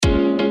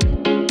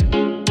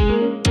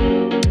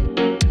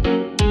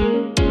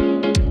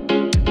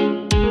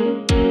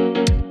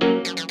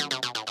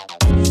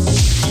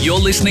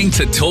listening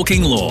to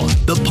Talking Law,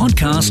 the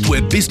podcast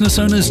where business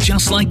owners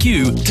just like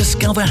you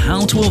discover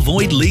how to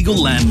avoid legal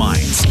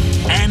landmines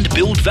and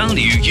build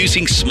value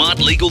using smart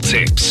legal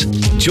tips.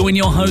 Join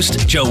your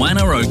host,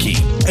 Joanna Oakey,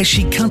 as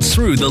she cuts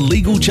through the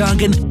legal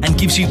jargon and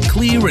gives you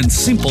clear and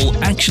simple,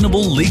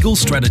 actionable legal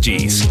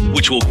strategies,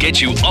 which will get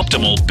you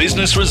optimal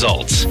business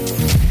results.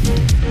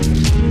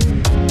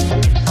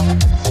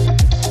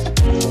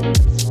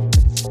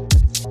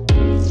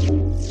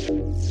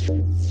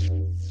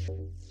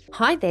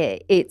 Hi there,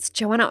 it's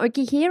Joanna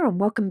Oakey here and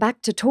welcome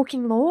back to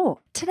Talking Law.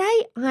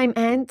 Today I'm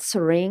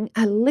answering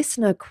a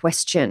listener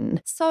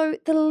question. So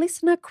the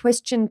listener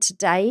question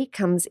today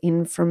comes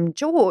in from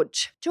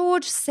George.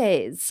 George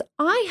says,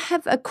 I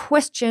have a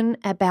question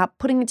about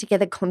putting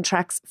together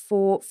contracts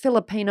for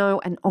Filipino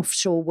and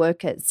offshore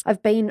workers.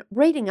 I've been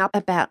reading up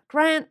about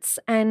grants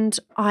and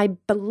I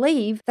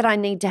believe that I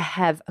need to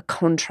have a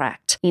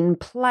contract in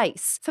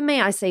place. For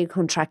me, I see a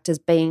contract as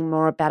being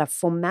more about a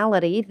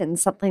formality than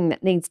something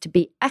that needs to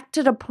be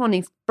acted upon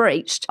if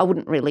breached. I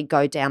wouldn't really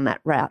go down that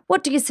route.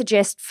 What do you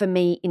suggest for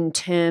me in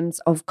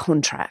terms of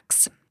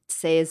contracts?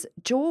 Says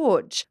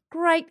George.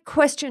 Great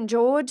question,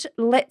 George.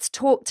 Let's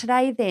talk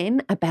today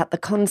then about the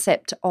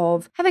concept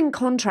of having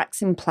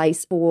contracts in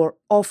place for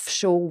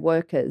offshore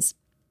workers.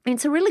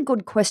 It's a really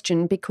good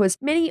question because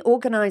many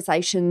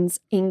organisations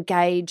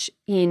engage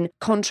in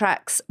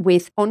contracts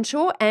with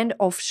onshore and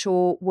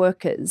offshore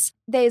workers.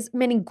 There's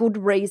many good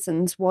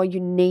reasons why you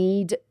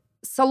need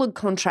solid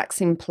contracts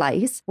in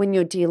place when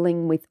you're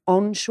dealing with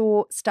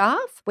onshore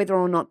staff, whether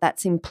or not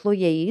that's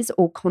employees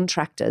or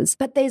contractors.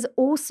 But there's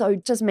also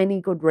just many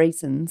good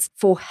reasons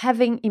for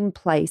having in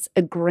place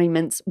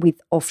agreements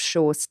with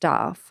offshore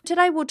staff.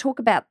 Today we'll talk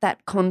about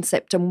that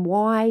concept and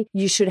why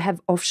you should have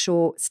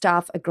offshore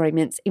staff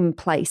agreements in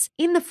place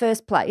in the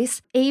first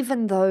place,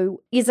 even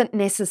though isn't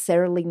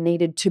necessarily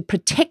needed to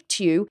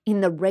protect you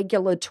in the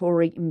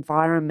regulatory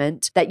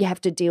environment that you have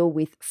to deal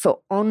with for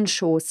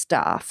onshore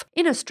staff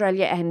in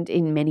Australia and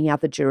in many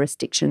other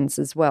jurisdictions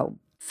as well.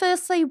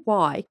 Firstly,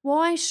 why?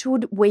 Why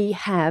should we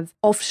have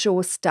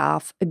offshore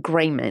staff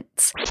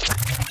agreements?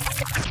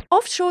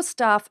 Offshore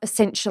staff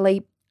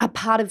essentially are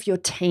part of your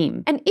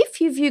team. And if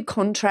you view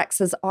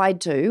contracts as I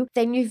do,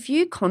 then you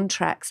view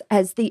contracts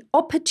as the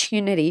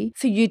opportunity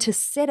for you to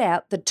set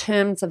out the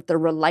terms of the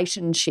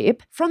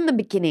relationship from the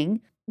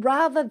beginning,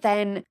 rather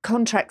than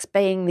contracts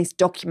being this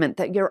document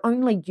that you're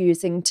only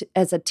using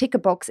as a ticker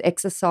box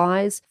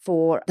exercise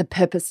for the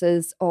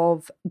purposes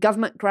of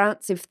government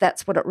grants, if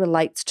that's what it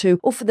relates to,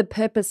 or for the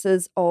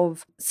purposes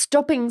of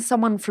stopping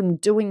someone from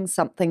doing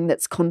something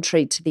that's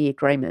contrary to the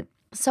agreement.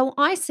 So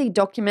I see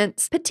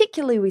documents,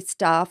 particularly with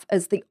staff,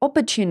 as the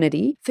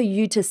opportunity for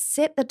you to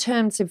set the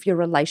terms of your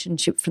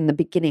relationship from the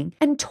beginning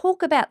and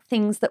talk about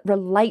things that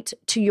relate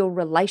to your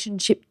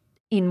relationship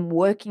in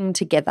working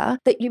together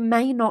that you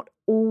may not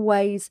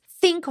always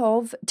think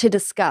of to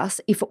discuss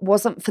if it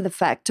wasn't for the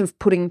fact of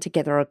putting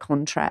together a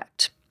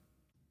contract.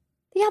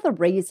 The other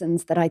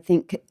reasons that I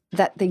think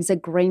that these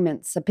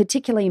agreements are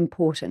particularly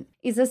important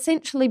is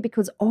essentially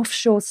because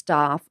offshore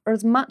staff are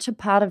as much a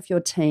part of your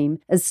team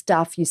as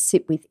staff you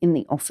sit with in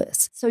the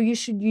office. So you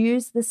should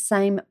use the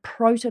same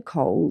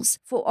protocols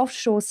for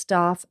offshore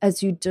staff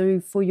as you do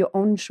for your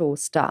onshore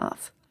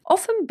staff.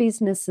 Often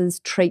businesses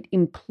treat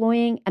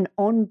employing and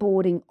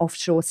onboarding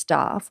offshore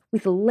staff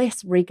with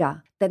less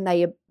rigour than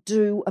they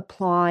do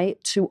apply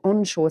to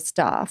onshore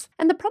staff.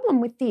 And the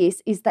problem with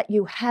this is that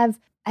you have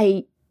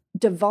a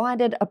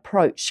divided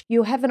approach.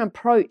 You have an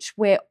approach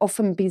where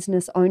often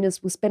business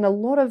owners will spend a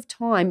lot of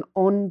time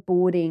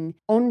onboarding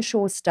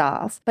onshore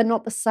staff, but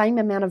not the same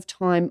amount of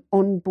time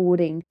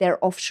onboarding their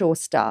offshore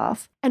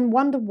staff, and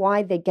wonder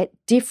why they get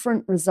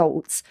different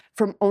results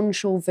from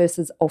onshore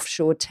versus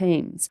offshore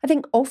teams. I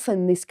think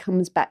often this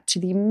comes back to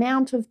the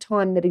amount of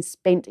time that is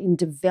spent in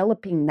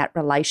developing that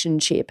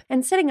relationship,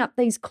 and setting up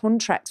these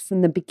contracts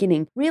from the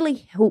beginning really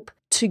help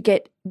to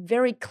get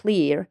very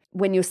clear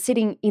when you're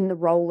sitting in the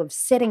role of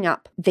setting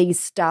up these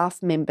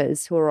staff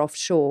members who are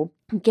offshore,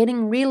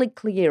 getting really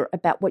clear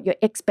about what your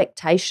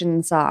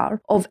expectations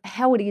are of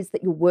how it is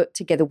that you work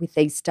together with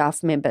these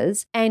staff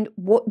members and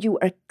what you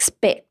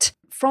expect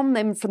from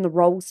them from the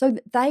role, so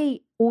that they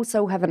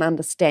also have an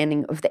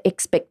understanding of the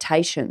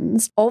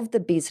expectations of the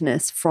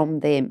business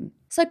from them.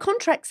 So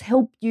contracts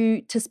help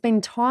you to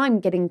spend time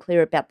getting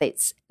clear about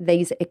these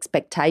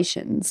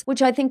expectations,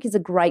 which I think is a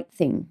great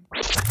thing.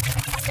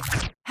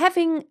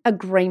 Having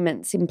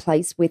agreements in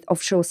place with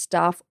offshore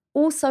staff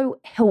also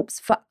helps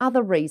for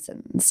other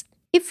reasons.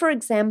 If, for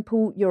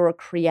example, you're a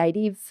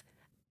creative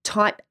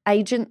type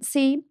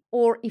agency,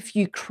 or if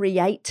you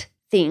create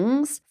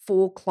things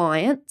for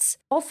clients,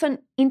 often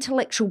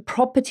intellectual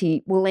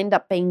property will end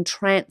up being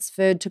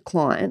transferred to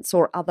clients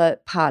or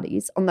other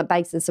parties on the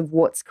basis of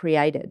what's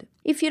created.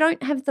 If you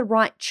don't have the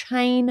right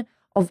chain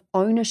of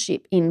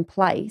ownership in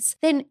place,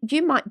 then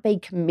you might be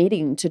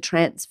committing to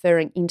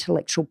transferring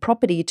intellectual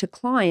property to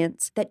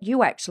clients that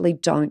you actually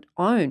don't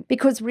own.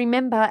 Because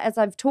remember, as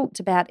I've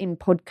talked about in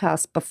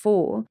podcasts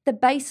before, the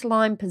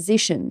baseline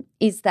position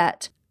is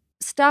that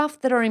staff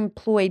that are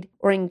employed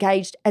or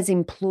engaged as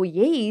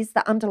employees,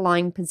 the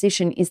underlying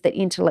position is that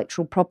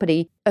intellectual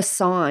property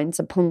assigns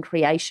upon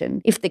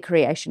creation if the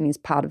creation is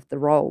part of the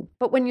role.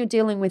 But when you're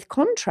dealing with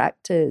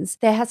contractors,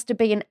 there has to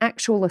be an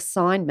actual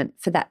assignment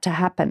for that to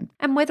happen.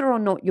 And whether or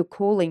not you're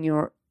calling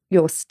your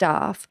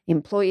staff,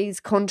 employees,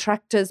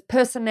 contractors,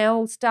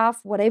 personnel, staff,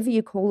 whatever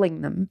you're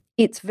calling them,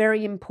 it's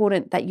very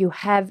important that you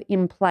have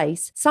in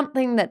place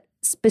something that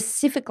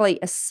specifically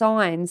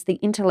assigns the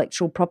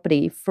intellectual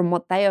property from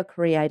what they are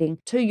creating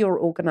to your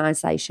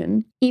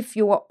organisation if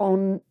you're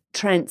on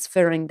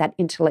transferring that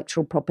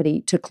intellectual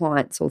property to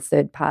clients or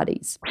third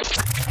parties.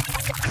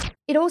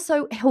 It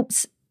also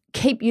helps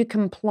keep you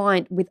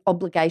compliant with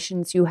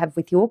obligations you have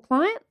with your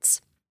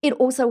clients. It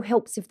also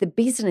helps if the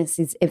business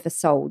is ever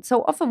sold.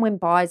 So often when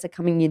buyers are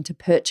coming in to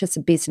purchase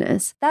a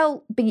business,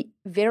 they'll be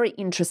very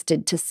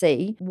interested to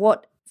see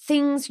what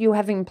things you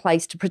have in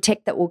place to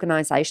protect the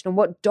organisation and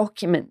what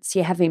documents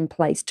you have in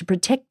place to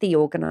protect the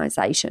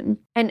organisation.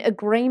 And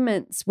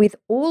agreements with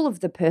all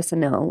of the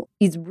personnel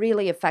is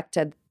really a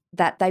factor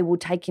that they will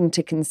take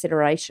into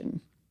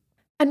consideration.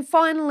 And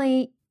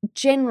finally,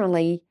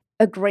 generally,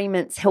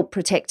 agreements help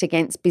protect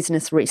against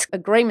business risk.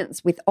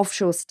 Agreements with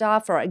offshore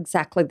staff are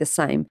exactly the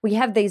same. We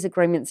have these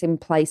agreements in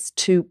place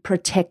to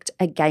protect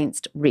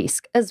against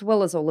risk, as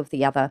well as all of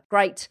the other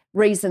great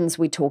reasons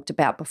we talked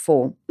about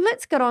before.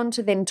 Let's get on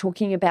to then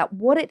talking about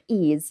what it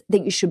is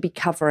that you should be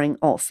covering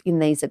off in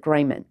these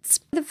agreements.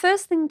 The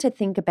first thing to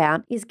think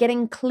about is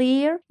getting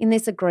clear in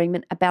this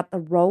agreement about the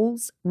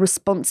roles,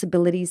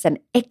 responsibilities, and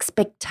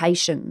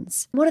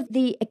expectations. What are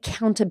the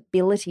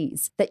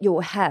accountabilities that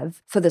you'll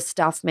have for the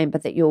staff member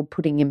that you're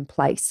putting in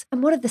place?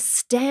 And what are the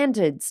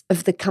standards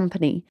of the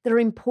company that are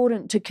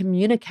important to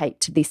communicate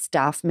to this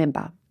staff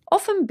member?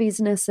 Often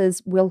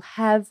businesses will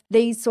have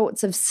these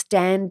sorts of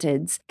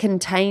standards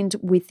contained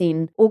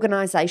within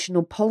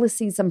organisational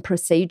policies and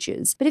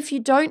procedures. But if you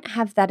don't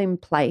have that in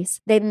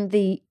place, then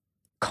the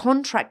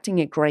contracting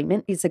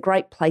agreement is a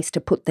great place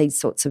to put these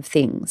sorts of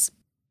things.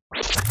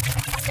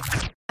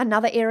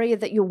 Another area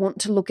that you'll want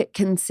to look at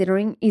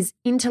considering is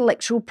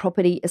intellectual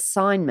property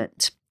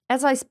assignment.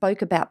 As I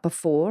spoke about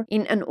before,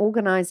 in an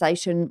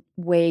organisation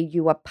where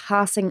you are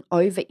passing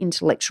over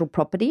intellectual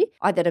property,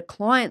 either to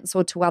clients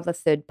or to other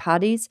third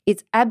parties,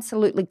 it's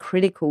absolutely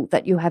critical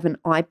that you have an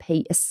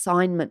IP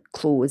assignment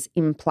clause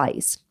in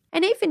place.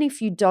 And even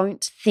if you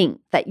don't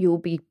think that you'll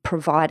be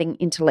providing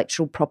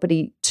intellectual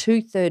property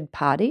to third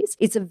parties,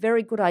 it's a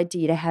very good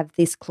idea to have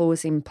this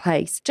clause in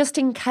place, just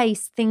in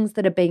case things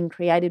that are being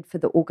created for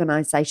the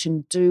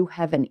organisation do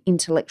have an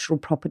intellectual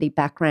property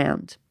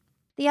background.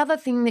 The other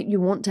thing that you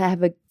want to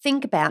have a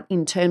think about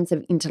in terms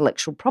of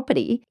intellectual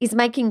property is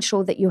making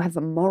sure that you have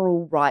a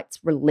moral rights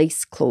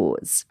release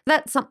clause.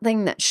 That's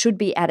something that should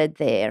be added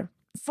there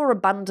for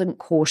abundant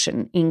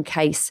caution in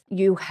case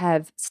you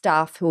have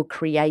staff who are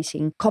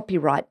creating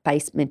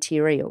copyright-based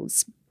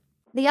materials.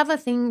 The other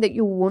thing that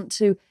you'll want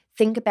to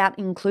think about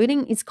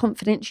including is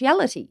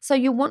confidentiality. So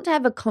you want to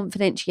have a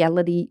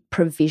confidentiality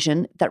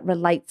provision that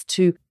relates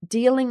to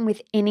dealing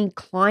with any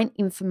client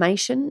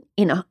information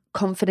in a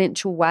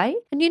confidential way.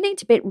 And you need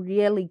to be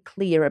really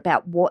clear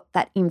about what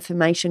that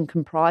information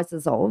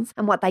comprises of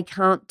and what they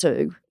can't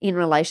do in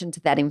relation to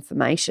that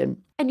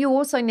information. And you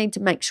also need to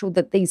make sure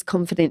that these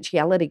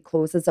confidentiality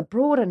clauses are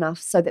broad enough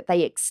so that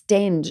they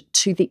extend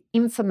to the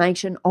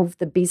information of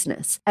the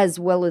business as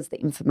well as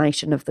the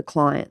information of the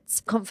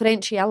clients.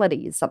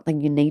 Confidentiality is something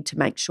you need to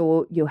make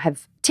sure you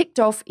have ticked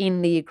off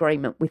in the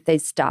agreement with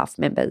these staff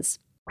members.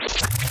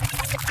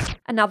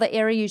 Another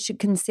area you should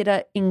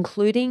consider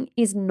including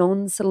is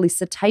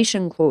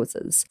non-solicitation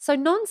clauses. So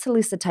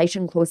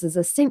non-solicitation clauses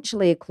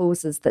essentially are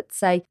clauses that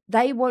say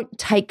they won't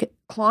take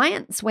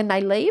clients when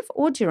they leave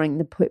or during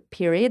the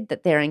period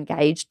that they're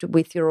engaged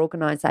with your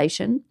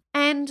organisation,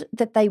 and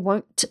that they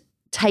won't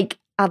take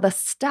other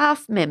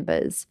staff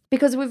members,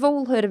 because we've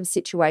all heard of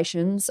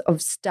situations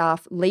of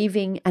staff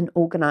leaving an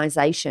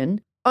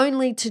organisation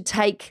only to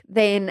take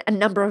then a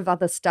number of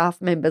other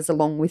staff members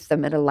along with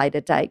them at a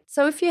later date.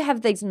 So if you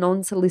have these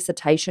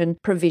non-solicitation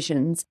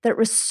provisions that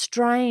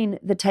restrain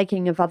the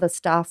taking of other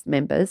staff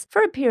members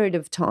for a period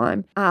of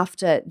time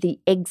after the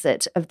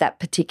exit of that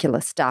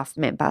particular staff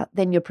member,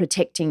 then you're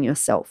protecting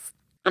yourself.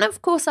 And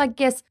of course, I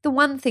guess the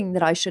one thing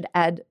that I should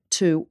add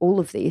to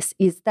all of this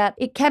is that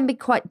it can be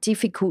quite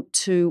difficult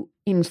to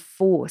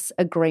enforce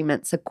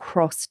agreements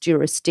across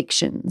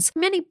jurisdictions.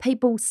 Many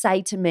people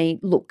say to me,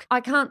 look,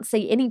 I can't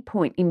see any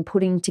point in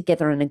putting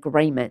together an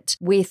agreement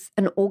with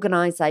an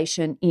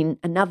organisation in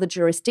another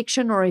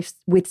jurisdiction or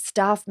with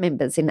staff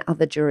members in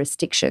other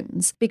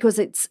jurisdictions because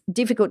it's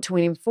difficult to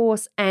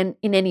enforce, and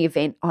in any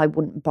event, I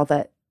wouldn't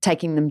bother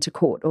taking them to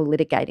court or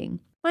litigating.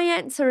 My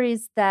answer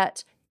is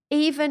that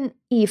even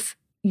if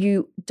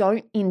you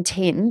don't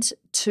intend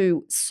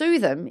to sue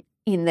them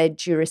in their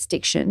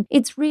jurisdiction,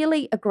 it's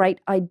really a great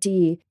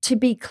idea to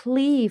be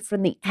clear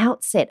from the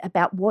outset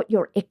about what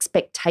your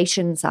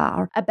expectations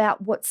are,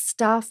 about what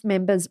staff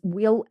members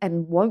will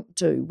and won't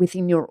do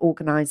within your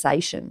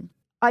organisation.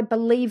 I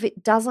believe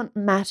it doesn't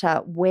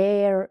matter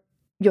where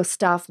your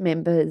staff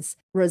members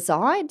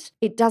reside.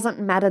 It doesn't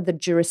matter the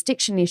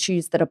jurisdiction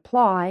issues that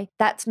apply.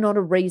 That's not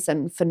a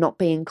reason for not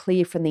being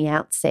clear from the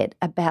outset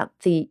about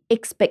the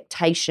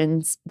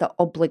expectations, the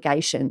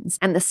obligations,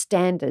 and the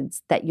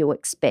standards that you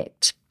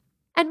expect.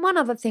 And one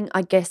other thing,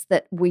 I guess,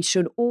 that we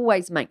should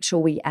always make sure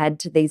we add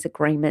to these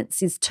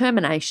agreements is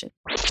termination.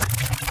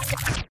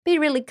 Be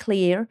really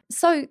clear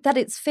so that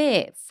it's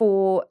fair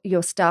for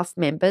your staff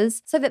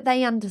members, so that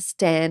they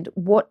understand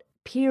what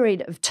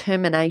period of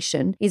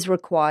termination is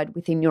required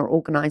within your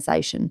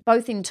organisation,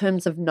 both in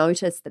terms of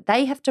notice that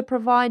they have to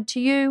provide to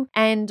you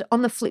and,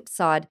 on the flip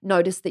side,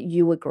 notice that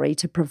you agree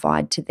to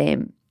provide to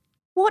them.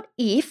 What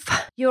if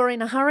you're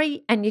in a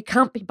hurry and you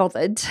can't be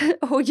bothered,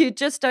 or you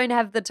just don't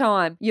have the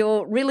time?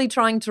 You're really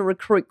trying to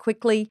recruit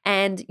quickly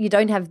and you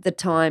don't have the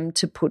time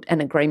to put an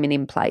agreement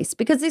in place,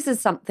 because this is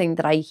something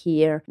that I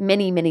hear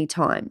many, many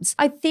times.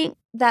 I think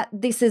that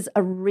this is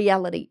a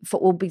reality for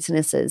all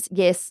businesses.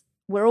 Yes,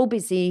 we're all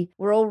busy,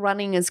 we're all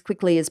running as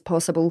quickly as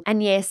possible.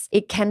 And yes,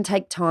 it can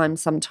take time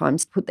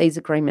sometimes to put these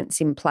agreements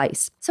in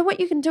place. So what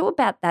you can do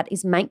about that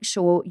is make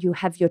sure you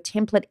have your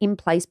template in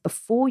place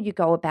before you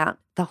go about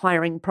the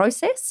hiring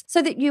process,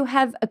 so that you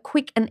have a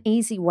quick and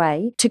easy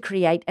way to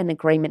create an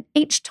agreement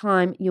each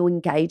time you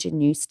engage a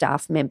new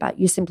staff member.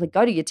 You simply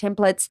go to your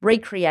templates,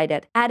 recreate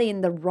it, add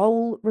in the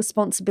role,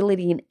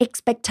 responsibility, and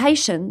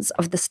expectations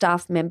of the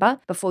staff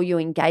member before you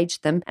engage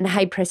them, and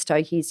hey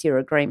presto, here's your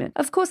agreement.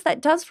 Of course, that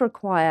does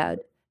require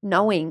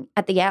knowing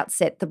at the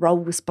outset the role,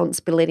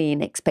 responsibility,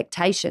 and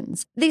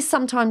expectations. This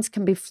sometimes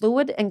can be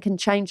fluid and can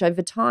change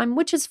over time,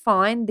 which is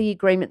fine. The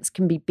agreements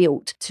can be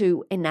built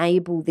to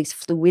enable this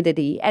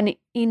fluidity. And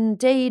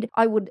indeed,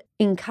 I would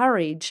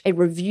encourage a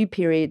review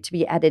period to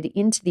be added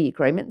into the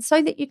agreement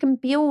so that you can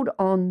build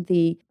on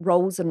the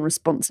roles and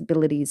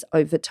responsibilities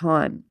over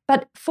time.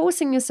 But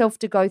forcing yourself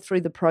to go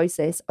through the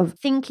process of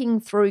thinking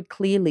through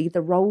clearly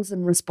the roles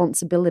and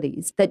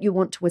responsibilities that you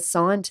want to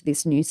assign to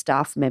this new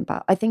staff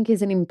member, I think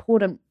is an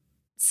important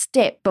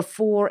step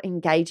before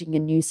engaging a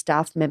new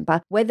staff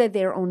member, whether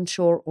they're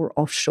onshore or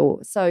offshore.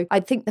 So I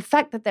think the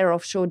fact that they're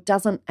offshore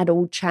doesn't at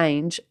all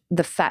change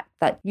the fact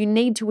that you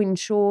need to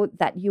ensure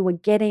that you are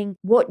getting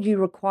what you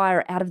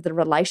require out of the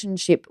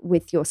relationship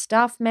with your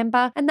staff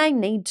member, and they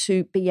need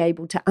to be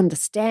able to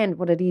understand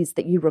what it is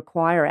that you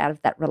require out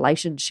of that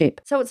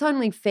relationship. So it's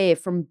only fair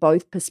from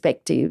both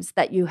perspectives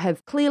that you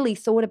have clearly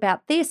thought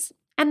about this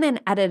and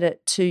then added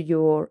it to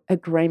your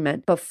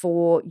agreement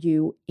before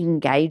you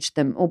engage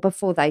them or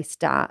before they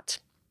start.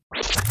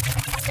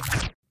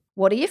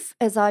 What if,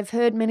 as I've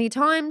heard many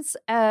times,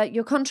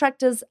 your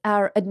contractors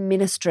are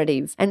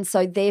administrative, and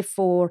so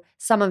therefore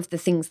some of the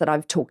things that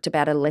I've talked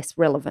about are less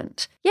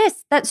relevant?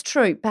 Yes, that's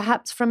true.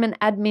 Perhaps from an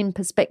admin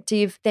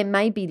perspective, there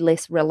may be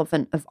less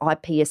relevant of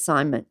IP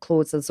assignment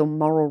clauses or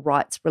moral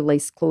rights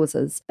release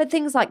clauses, but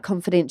things like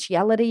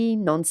confidentiality,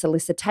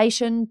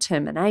 non-solicitation,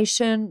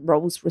 termination,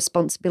 roles,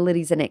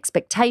 responsibilities and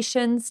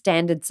expectations,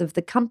 standards of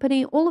the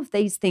company, all of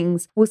these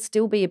things will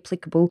still be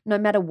applicable no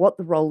matter what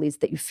the role is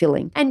that you're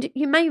filling. And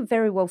you may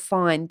very well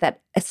find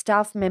that a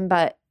staff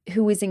member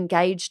who is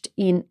engaged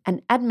in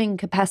an admin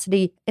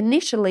capacity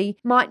initially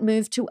might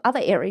move to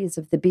other areas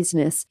of the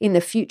business in the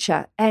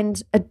future.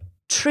 And a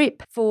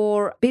trip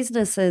for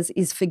businesses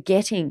is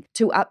forgetting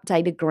to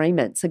update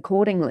agreements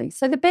accordingly.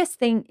 So the best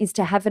thing is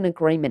to have an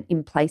agreement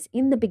in place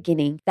in the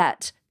beginning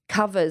that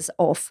covers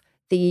off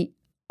the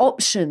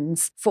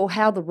options for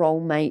how the role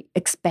may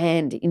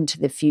expand into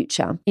the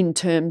future in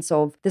terms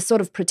of the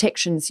sort of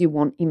protections you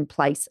want in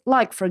place,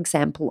 like, for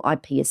example,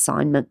 IP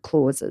assignment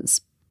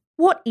clauses.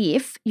 What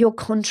if your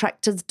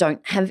contractors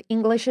don't have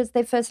English as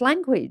their first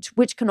language,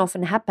 which can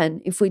often happen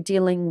if we're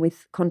dealing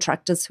with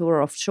contractors who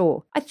are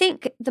offshore? I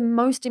think the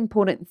most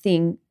important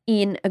thing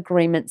in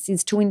agreements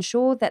is to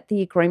ensure that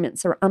the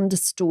agreements are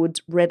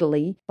understood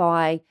readily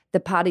by the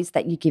parties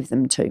that you give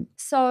them to.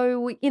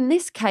 So in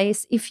this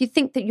case, if you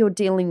think that you're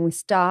dealing with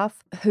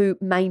staff who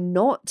may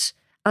not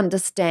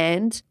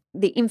understand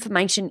the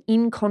information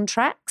in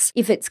contracts,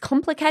 if it's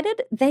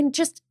complicated, then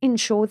just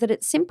ensure that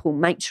it's simple.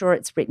 Make sure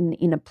it's written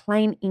in a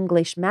plain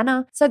English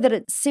manner so that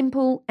it's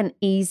simple and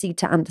easy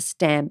to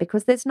understand,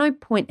 because there's no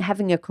point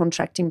having a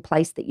contract in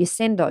place that you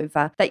send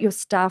over that your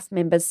staff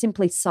members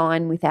simply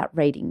sign without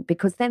reading,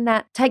 because then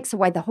that takes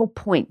away the whole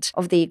point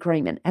of the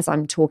agreement as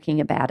I'm talking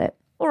about it.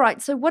 All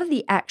right, so what are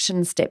the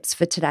action steps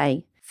for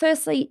today?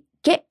 Firstly,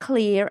 get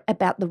clear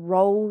about the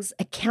roles,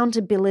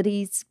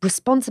 accountabilities,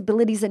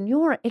 responsibilities, and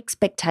your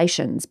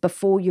expectations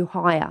before you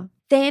hire.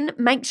 Then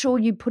make sure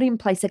you put in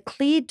place a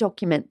clear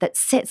document that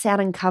sets out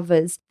and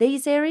covers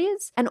these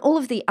areas and all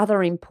of the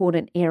other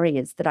important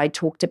areas that I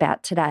talked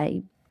about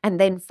today. And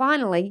then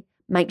finally,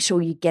 make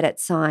sure you get it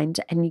signed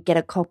and you get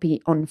a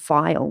copy on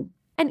file.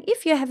 And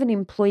if you have an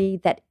employee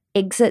that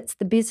exits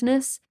the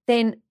business,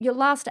 then your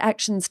last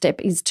action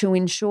step is to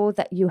ensure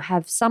that you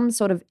have some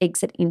sort of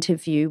exit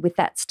interview with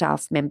that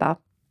staff member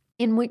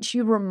in which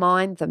you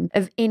remind them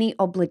of any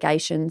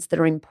obligations that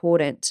are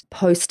important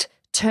post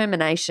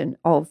termination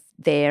of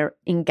their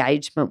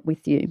engagement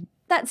with you.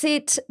 that's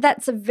it.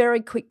 That's a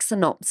very quick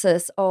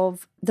synopsis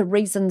of the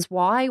reasons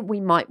why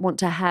we might want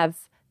to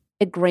have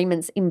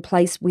agreements in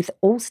place with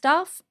all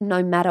staff,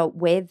 no matter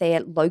where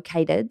they're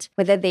located,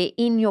 whether they're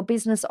in your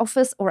business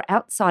office or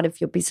outside of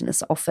your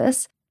business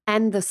office,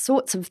 and the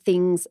sorts of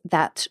things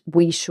that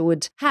we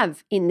should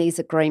have in these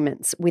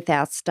agreements with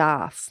our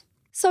staff.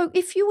 So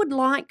if you would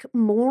like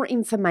more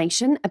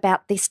information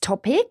about this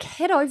topic,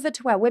 head over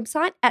to our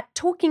website at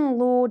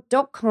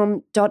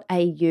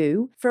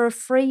talkinglaw.com.au for a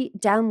free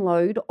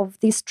download of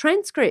this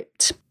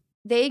transcript.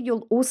 There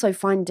you'll also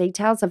find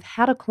details of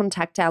how to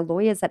contact our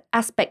lawyers at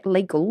Aspect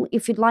Legal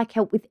if you'd like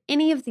help with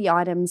any of the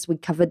items we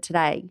covered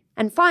today.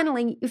 And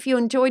finally, if you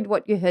enjoyed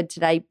what you heard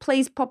today,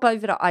 please pop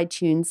over to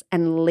iTunes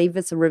and leave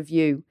us a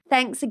review.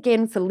 Thanks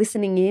again for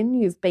listening in.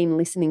 You've been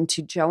listening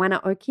to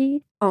Joanna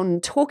Oakey on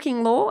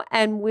Talking Law,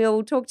 and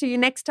we'll talk to you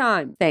next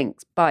time.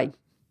 Thanks. Bye.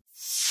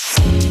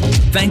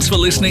 Thanks for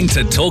listening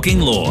to Talking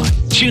Law.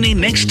 Tune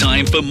in next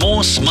time for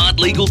more smart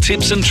legal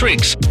tips and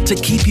tricks to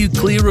keep you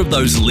clear of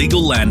those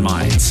legal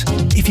landmines.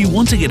 If you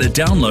want to get a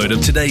download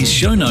of today's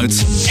show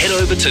notes, head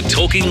over to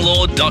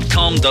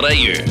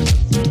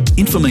talkinglaw.com.au.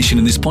 Information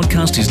in this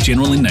podcast is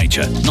general in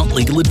nature, not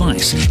legal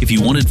advice. If you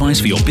want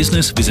advice for your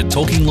business, visit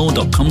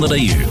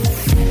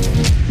talkinglaw.com.au.